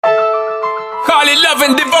Call it love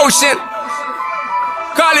and devotion.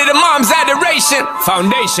 Call it a mom's adoration.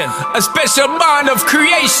 Foundation, a special bond of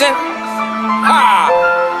creation.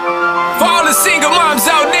 For all the single moms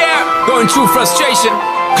out there going through frustration.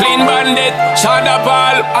 Clean Bandit, Shonda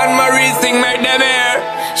Paul, and Marie thing made them air.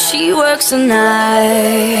 She works the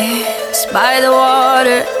nights by the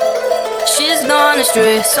water. She's gone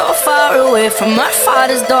astray, so far away from her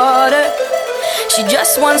father's daughter. She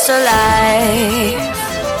just wants a life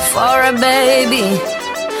for a baby.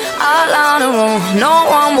 All on her own, no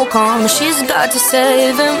one will come. She's got to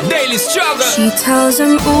save him. Daily struggle. She tells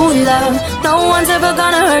him, ooh, love, no one's ever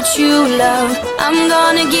gonna hurt you, love. I'm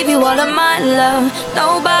gonna give you all of my love.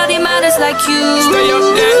 Nobody matters like you. Stay up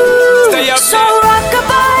there, stay up there. So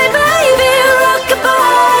rockabye, baby,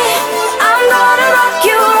 rockabye. I'm gonna rock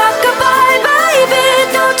you, rockabye,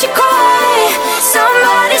 baby. Don't you cry.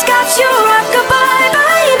 Somebody's got you, rockabye,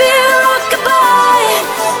 baby, rockabye.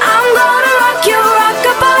 I'm gonna rock you,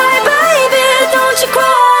 rockabye, baby. Don't you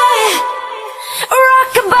cry.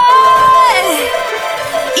 Rockabye,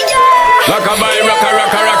 yeah. Rockabye,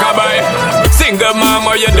 rockabye. Single mom,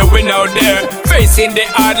 what you doing out there? Facing the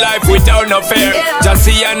hard life without no fear. Just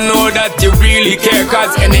see and know that you really care.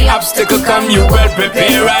 Cause any obstacle come, you well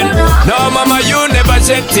prepare. And no mama, you never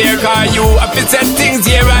shed tear. Cause you have to set things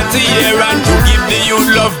year after year. And to give the youth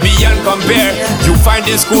love beyond compare. You find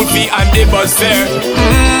the school fee and the bus fare.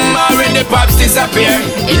 Already pops disappear.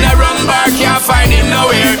 In a wrong bar, can't find him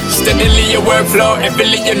nowhere. Steadily your workflow,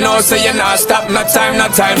 everything you know. So you're not stop, no time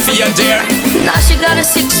for your dear. Now she got a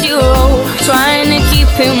 6-year-old, trying to keep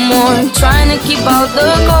him warm, trying to keep out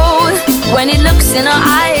the cold. When he looks in her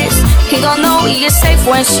eyes, he gon' know he is safe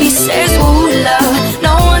when she says, ooh, love,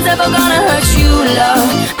 no one's ever gonna hurt you, love.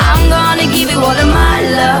 I'm gonna give you all of my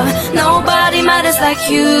love. Nobody matters like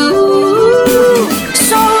you.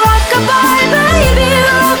 So rockabye, baby,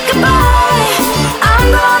 rockabye.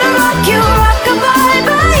 I'm gonna rock you, rockabye,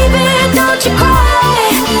 baby. Don't you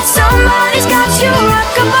cry. Somebody's got you,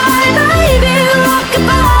 rockabye, baby,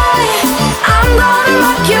 rockabye. I'm gonna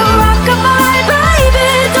rock you, rockabye, baby.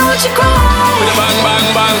 Don't you cry. Bang, bang,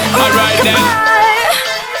 bang, alright then.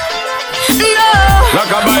 No.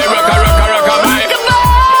 Rockabye, rockabye.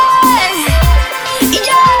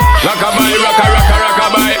 Yeah. Rockabye.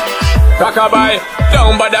 Rockabye,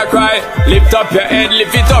 don't bother cry. Lift up your head,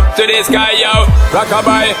 lift it up to the sky, yo.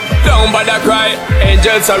 Rockabye, don't bother cry.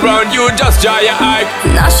 Angels around you, just dry your eye.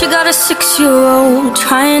 Now she got a 6-year-old,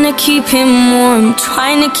 trying to keep him warm,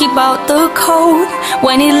 trying to keep out the cold.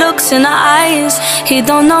 When he looks in her eyes, he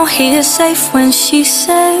don't know he is safe when she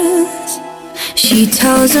says. She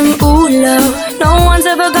tells him, ooh, love, no one's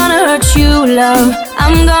ever gonna hurt you, love.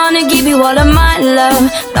 I'm gonna give you all of my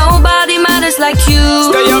love. Nobody matters like you.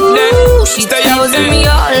 Stay up there. She tells him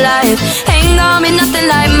your life ain't gonna be nothing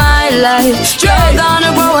like my life. You're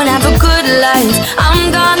gonna grow and have a good life.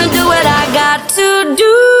 I'm gonna do what I got to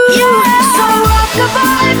do. So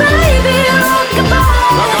rockabye, baby, rockabye.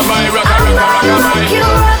 Rockabye, I'm gonna rock you,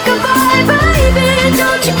 rockabye, baby.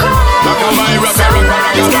 Don't you cry.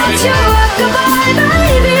 Somebody's got you, rockabye,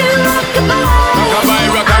 baby, rockabye.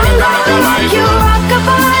 I'm gonna rock you,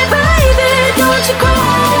 rockabye, baby. Don't you cry.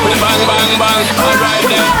 Bang, bang, bang, alright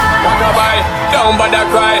then. Rockabye, don't bother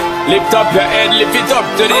cry. Lift up your head, lift it up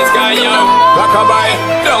to the sky, yo. Rockabye,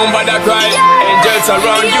 don't bother cry. Angels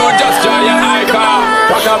around you, just dry your eye, car.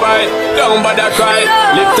 Rockabye, don't bother cry.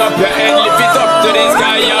 Lift up your head, lift it up to the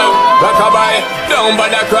sky, yo. Rockabye, don't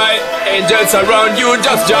bother cry. Angels around you,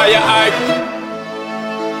 just dry your eye.